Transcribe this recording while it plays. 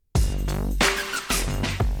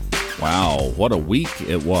Wow, what a week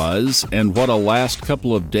it was, and what a last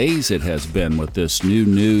couple of days it has been with this new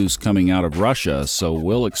news coming out of Russia, so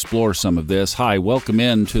we'll explore some of this. Hi, welcome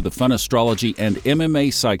in to the Fun Astrology and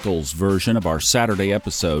MMA Cycles version of our Saturday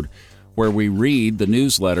episode, where we read the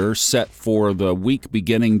newsletter set for the week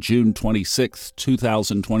beginning June 26,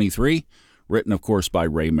 2023, written, of course, by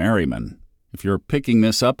Ray Merriman. If you're picking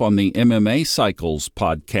this up on the MMA Cycles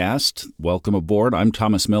podcast, welcome aboard. I'm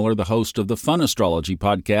Thomas Miller, the host of the Fun Astrology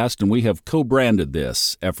podcast, and we have co-branded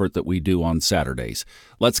this effort that we do on Saturdays.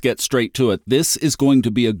 Let's get straight to it. This is going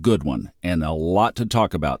to be a good one and a lot to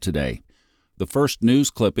talk about today. The first news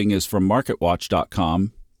clipping is from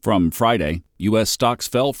MarketWatch.com from Friday. U.S. stocks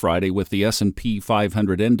fell Friday with the S&P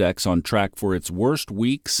 500 index on track for its worst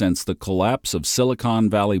week since the collapse of Silicon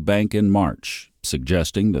Valley Bank in March,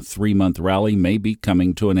 suggesting the three-month rally may be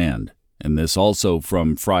coming to an end. And this also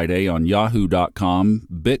from Friday on Yahoo.com,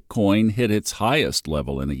 Bitcoin hit its highest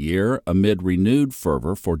level in a year amid renewed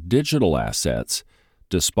fervor for digital assets,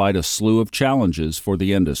 despite a slew of challenges for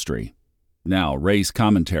the industry. Now, Ray's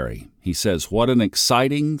commentary. He says, what an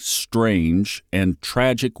exciting, strange, and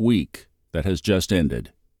tragic week that has just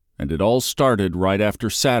ended. And it all started right after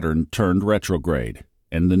Saturn turned retrograde,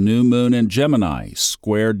 and the new moon in Gemini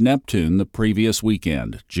squared Neptune the previous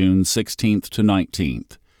weekend, June 16th to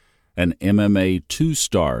 19th, an MMA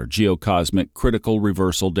 2-star geocosmic critical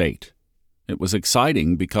reversal date. It was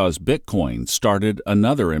exciting because Bitcoin started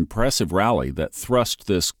another impressive rally that thrust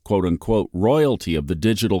this quote-unquote royalty of the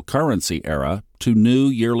digital currency era to new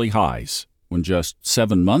yearly highs, when just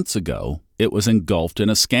 7 months ago it was engulfed in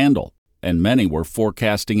a scandal, and many were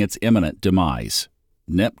forecasting its imminent demise.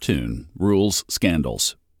 Neptune rules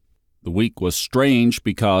scandals. The week was strange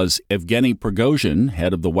because Evgeny Prigozhin,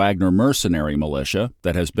 head of the Wagner mercenary militia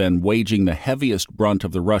that has been waging the heaviest brunt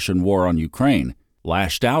of the Russian war on Ukraine,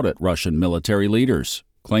 lashed out at Russian military leaders,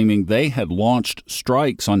 claiming they had launched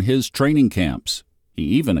strikes on his training camps. He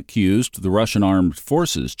even accused the Russian Armed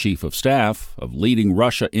Forces Chief of Staff of leading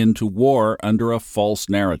Russia into war under a false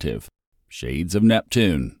narrative. Shades of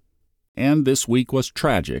Neptune. And this week was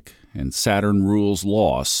tragic, and Saturn rules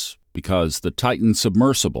loss, because the Titan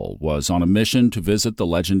submersible was on a mission to visit the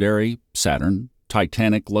legendary Saturn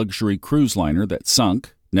Titanic luxury cruise liner that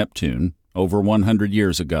sunk, Neptune, over 100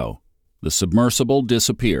 years ago. The submersible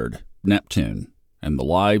disappeared, Neptune, and the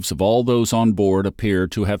lives of all those on board appear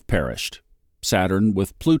to have perished. Saturn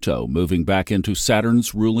with Pluto moving back into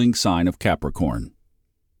Saturn's ruling sign of Capricorn.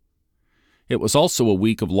 It was also a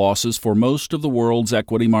week of losses for most of the world's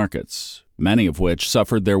equity markets, many of which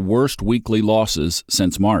suffered their worst weekly losses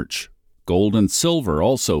since March. Gold and silver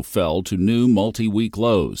also fell to new multi-week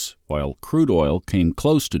lows, while crude oil came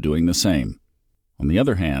close to doing the same. On the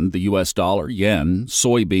other hand, the U.S. dollar, yen,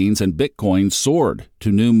 soybeans, and Bitcoin soared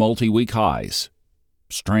to new multi-week highs.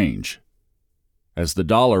 Strange. As the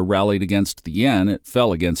dollar rallied against the yen, it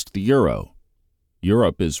fell against the euro.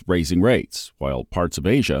 Europe is raising rates, while parts of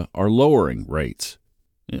Asia are lowering rates.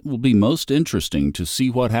 It will be most interesting to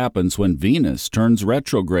see what happens when Venus turns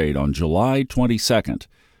retrograde on July 22nd,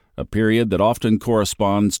 a period that often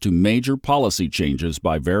corresponds to major policy changes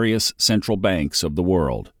by various central banks of the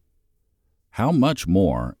world. How much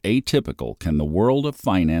more atypical can the world of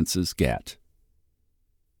finances get?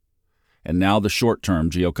 And now the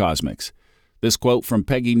short-term geocosmics. This quote from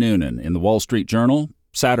Peggy Noonan in the Wall Street Journal,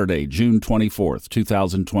 Saturday, June 24th,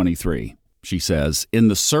 2023. She says, in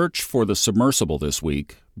the search for the submersible this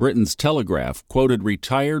week, Britain's Telegraph quoted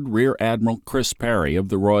retired Rear Admiral Chris Parry of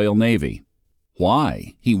the Royal Navy.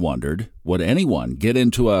 Why, he wondered, would anyone get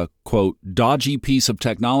into a, quote, dodgy piece of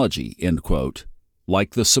technology, end quote,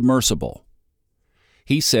 like the submersible?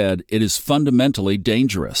 He said, it is fundamentally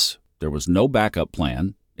dangerous. There was no backup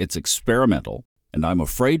plan. It's experimental. And I'm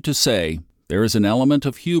afraid to say there is an element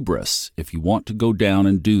of hubris if you want to go down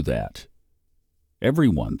and do that.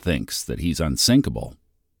 Everyone thinks that he's unsinkable.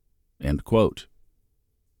 End quote.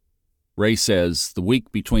 Ray says the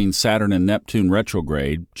week between Saturn and Neptune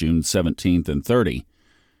retrograde, June 17th and 30,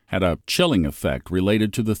 had a chilling effect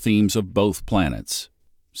related to the themes of both planets.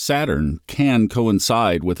 Saturn can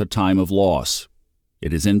coincide with a time of loss.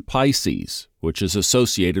 It is in Pisces, which is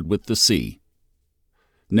associated with the sea.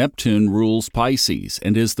 Neptune rules Pisces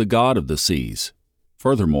and is the god of the seas.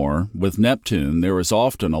 Furthermore, with Neptune, there is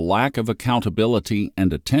often a lack of accountability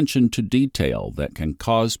and attention to detail that can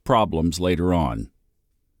cause problems later on.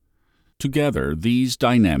 Together, these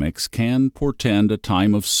dynamics can portend a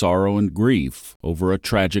time of sorrow and grief over a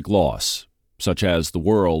tragic loss, such as the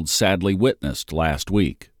world sadly witnessed last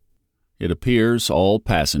week. It appears all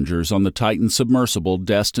passengers on the Titan submersible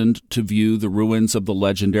destined to view the ruins of the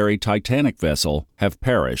legendary Titanic vessel have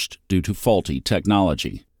perished due to faulty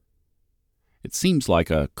technology. It seems like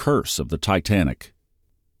a curse of the Titanic.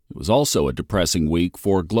 It was also a depressing week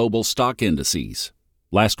for global stock indices.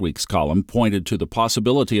 Last week's column pointed to the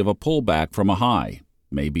possibility of a pullback from a high,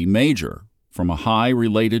 maybe major, from a high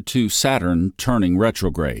related to Saturn turning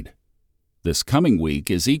retrograde. This coming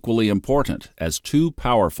week is equally important as two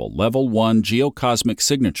powerful Level 1 geocosmic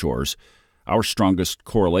signatures, our strongest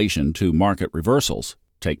correlation to market reversals,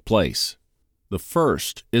 take place. The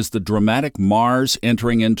first is the dramatic Mars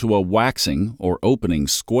entering into a waxing or opening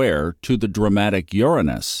square to the dramatic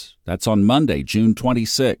Uranus. That's on Monday, June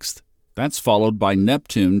 26th. That's followed by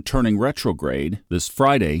Neptune turning retrograde this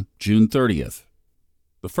Friday, June 30th.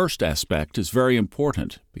 The first aspect is very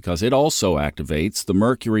important because it also activates the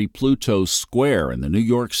Mercury-Pluto square in the New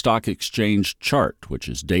York Stock Exchange chart, which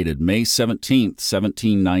is dated May 17,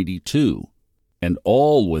 1792, and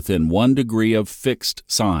all within 1 degree of fixed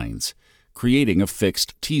signs, creating a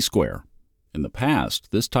fixed T-square. In the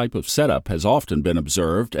past, this type of setup has often been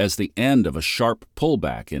observed as the end of a sharp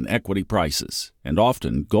pullback in equity prices, and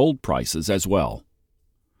often gold prices as well.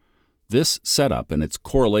 This setup and its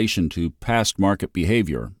correlation to past market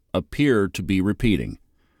behavior appear to be repeating,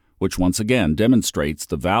 which once again demonstrates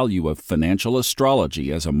the value of financial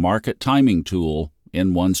astrology as a market timing tool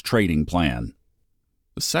in one's trading plan.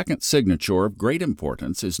 The second signature of great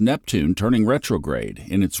importance is Neptune turning retrograde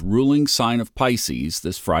in its ruling sign of Pisces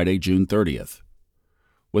this Friday, June 30th.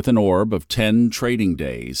 With an orb of 10 trading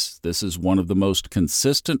days, this is one of the most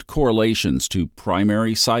consistent correlations to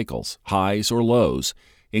primary cycles, highs or lows,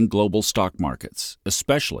 in global stock markets,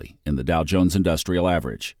 especially in the Dow Jones Industrial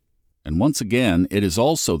Average. And once again, it is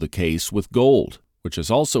also the case with gold, which has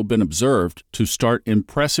also been observed to start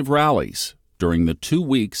impressive rallies during the 2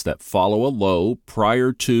 weeks that follow a low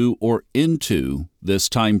prior to or into this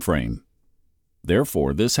time frame.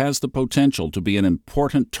 Therefore, this has the potential to be an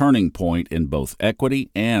important turning point in both equity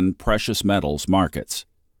and precious metals markets.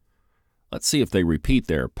 Let's see if they repeat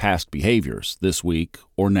their past behaviors this week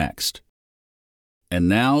or next. And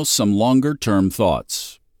now some longer-term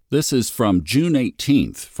thoughts. This is from June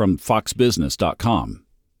 18th from foxbusiness.com.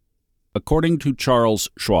 According to Charles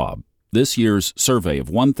Schwab, this year's survey of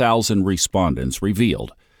 1,000 respondents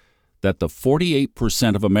revealed that the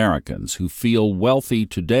 48% of Americans who feel wealthy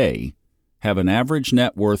today have an average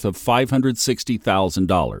net worth of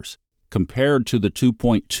 $560,000, compared to the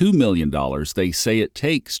 $2.2 million they say it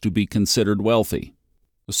takes to be considered wealthy.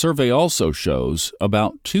 The survey also shows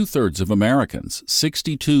about 2/3 of Americans,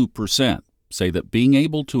 62%, say that being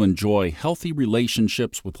able to enjoy healthy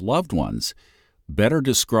relationships with loved ones better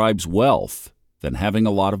describes wealth than having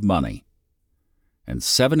a lot of money. And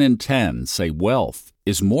 7 in 10 say wealth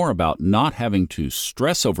is more about not having to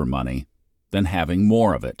stress over money than having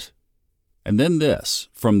more of it. And then this,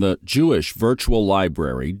 from the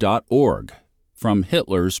JewishVirtualLibrary.org, from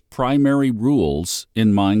Hitler's primary rules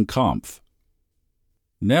in Mein Kampf.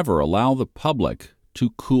 Never allow the public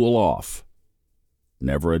to cool off.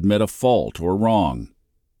 Never admit a fault or wrong.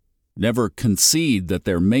 Never concede that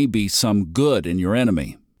there may be some good in your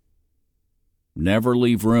enemy. Never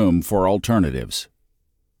leave room for alternatives.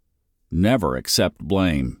 Never accept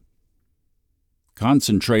blame.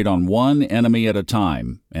 Concentrate on one enemy at a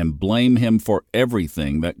time and blame him for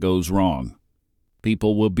everything that goes wrong.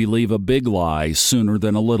 People will believe a big lie sooner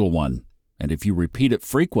than a little one, and if you repeat it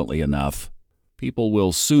frequently enough, people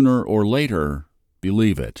will sooner or later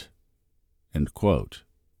believe it. End quote.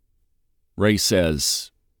 Ray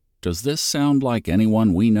says, does this sound like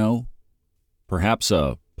anyone we know? Perhaps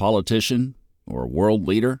a politician or a world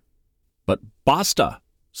leader? But basta!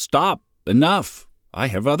 Stop! Enough! I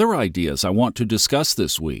have other ideas I want to discuss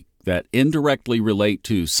this week that indirectly relate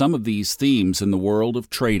to some of these themes in the world of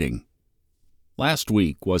trading. Last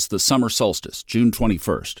week was the summer solstice, June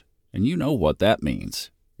 21st, and you know what that means.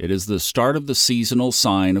 It is the start of the seasonal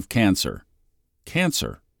sign of Cancer.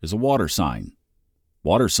 Cancer is a water sign.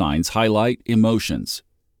 Water signs highlight emotions.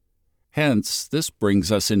 Hence, this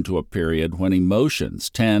brings us into a period when emotions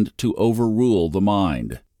tend to overrule the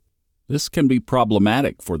mind. This can be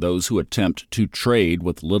problematic for those who attempt to trade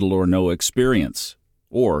with little or no experience,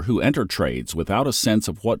 or who enter trades without a sense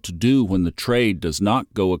of what to do when the trade does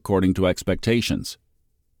not go according to expectations.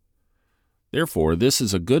 Therefore, this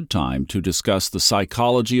is a good time to discuss the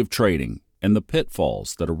psychology of trading and the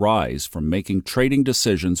pitfalls that arise from making trading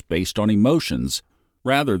decisions based on emotions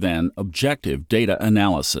rather than objective data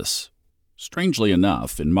analysis. Strangely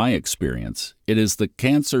enough, in my experience, it is the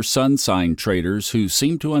Cancer sun sign traders who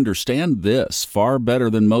seem to understand this far better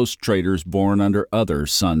than most traders born under other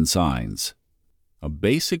sun signs. A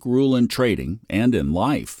basic rule in trading and in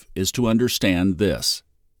life is to understand this.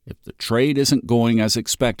 If the trade isn't going as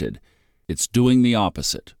expected, It's doing the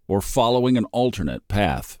opposite or following an alternate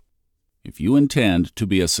path. If you intend to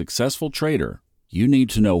be a successful trader, you need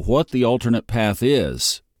to know what the alternate path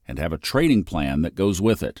is and have a trading plan that goes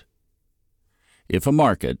with it. If a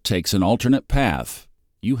market takes an alternate path,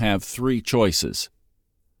 you have three choices.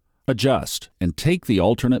 Adjust and take the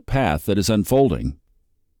alternate path that is unfolding.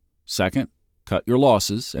 Second, cut your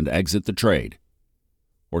losses and exit the trade.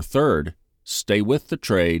 Or third, stay with the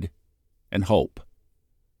trade and hope.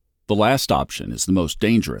 The last option is the most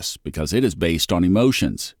dangerous because it is based on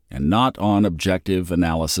emotions and not on objective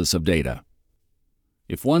analysis of data.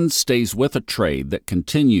 If one stays with a trade that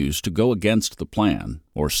continues to go against the plan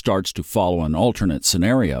or starts to follow an alternate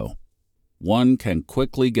scenario, one can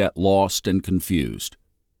quickly get lost and confused.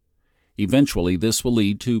 Eventually, this will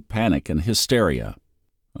lead to panic and hysteria.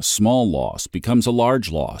 A small loss becomes a large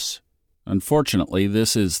loss. Unfortunately,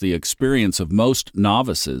 this is the experience of most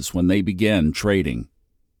novices when they begin trading.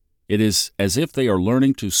 It is as if they are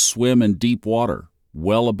learning to swim in deep water,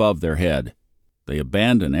 well above their head. They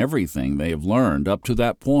abandon everything they have learned up to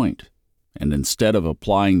that point, and instead of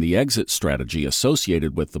applying the exit strategy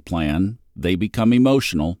associated with the plan, they become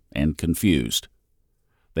emotional and confused.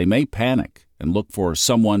 They may panic and look for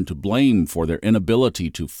someone to blame for their inability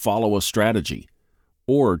to follow a strategy,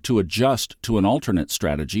 or to adjust to an alternate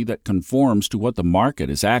strategy that conforms to what the market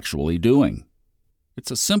is actually doing.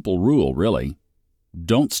 It's a simple rule, really.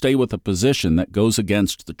 Don't stay with a position that goes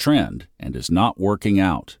against the trend and is not working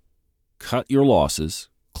out. Cut your losses,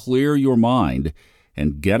 clear your mind,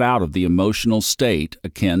 and get out of the emotional state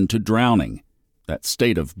akin to drowning, that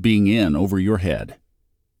state of being in over your head.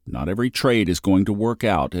 Not every trade is going to work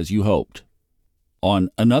out as you hoped. On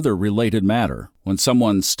another related matter, when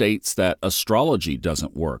someone states that astrology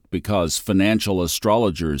doesn't work because financial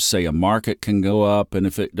astrologers say a market can go up and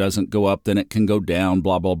if it doesn't go up then it can go down,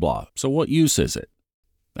 blah, blah, blah. So what use is it?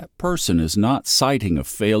 That person is not citing a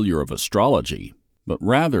failure of astrology, but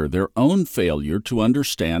rather their own failure to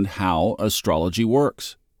understand how astrology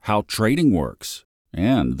works, how trading works,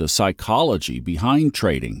 and the psychology behind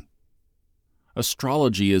trading.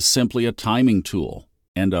 Astrology is simply a timing tool,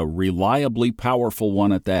 and a reliably powerful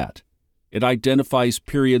one at that. It identifies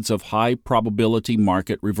periods of high probability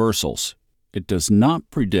market reversals. It does not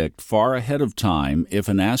predict far ahead of time if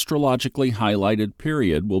an astrologically highlighted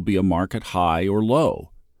period will be a market high or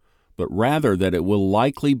low, but rather that it will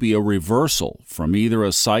likely be a reversal from either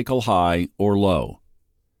a cycle high or low.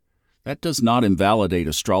 That does not invalidate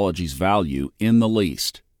astrology's value in the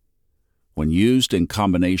least. When used in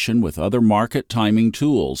combination with other market timing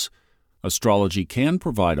tools, astrology can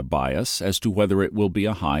provide a bias as to whether it will be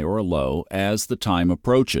a high or a low as the time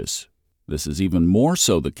approaches. This is even more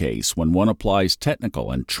so the case when one applies technical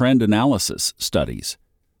and trend analysis studies,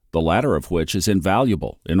 the latter of which is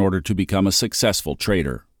invaluable in order to become a successful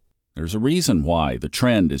trader. There's a reason why the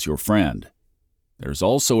trend is your friend. There's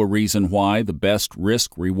also a reason why the best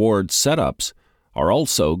risk-reward setups are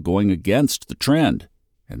also going against the trend,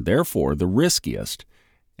 and therefore the riskiest,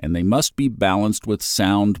 and they must be balanced with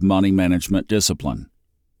sound money management discipline.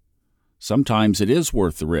 Sometimes it is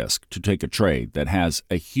worth the risk to take a trade that has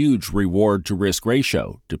a huge reward-to-risk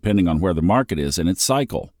ratio, depending on where the market is in its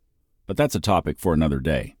cycle, but that's a topic for another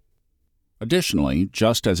day. Additionally,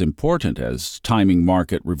 just as important as timing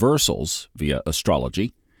market reversals via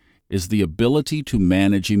astrology is the ability to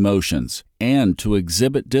manage emotions and to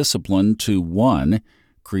exhibit discipline to 1.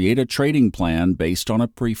 Create a trading plan based on a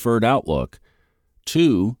preferred outlook,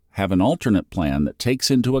 2. Have an alternate plan that takes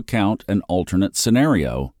into account an alternate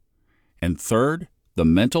scenario, and 3. The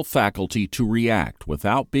mental faculty to react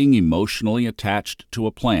without being emotionally attached to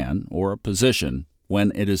a plan or a position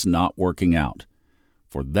when it is not working out.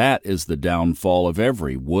 For that is the downfall of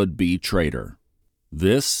every would-be trader.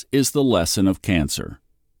 This is the lesson of Cancer,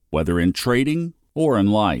 whether in trading or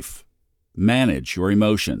in life. Manage your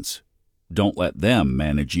emotions. Don't let them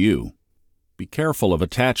manage you. Be careful of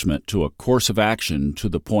attachment to a course of action to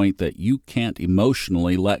the point that you can't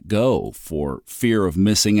emotionally let go for fear of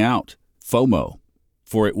missing out, FOMO,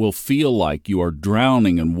 for it will feel like you are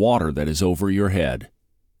drowning in water that is over your head.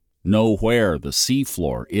 Know where the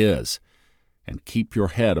seafloor is, and keep your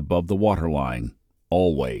head above the waterline,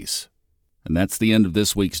 always. And that's the end of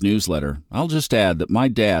this week's newsletter. I'll just add that my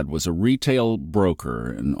dad was a retail broker,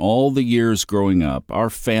 and all the years growing up, our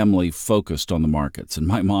family focused on the markets, and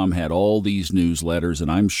my mom had all these newsletters,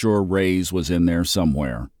 and I'm sure Ray's was in there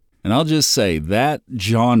somewhere. And I'll just say that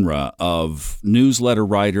genre of newsletter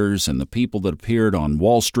writers and the people that appeared on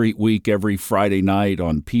Wall Street Week every Friday night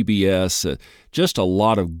on PBS, just a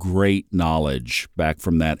lot of great knowledge back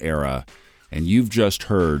from that era. And you've just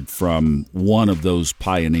heard from one of those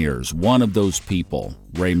pioneers, one of those people,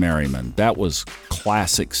 Ray Merriman. That was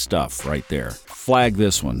classic stuff right there. Flag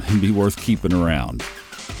this one and be worth keeping around.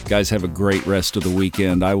 Guys, have a great rest of the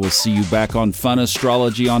weekend. I will see you back on Fun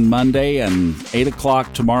Astrology on Monday and 8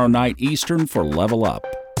 o'clock tomorrow night Eastern for Level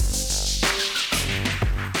Up.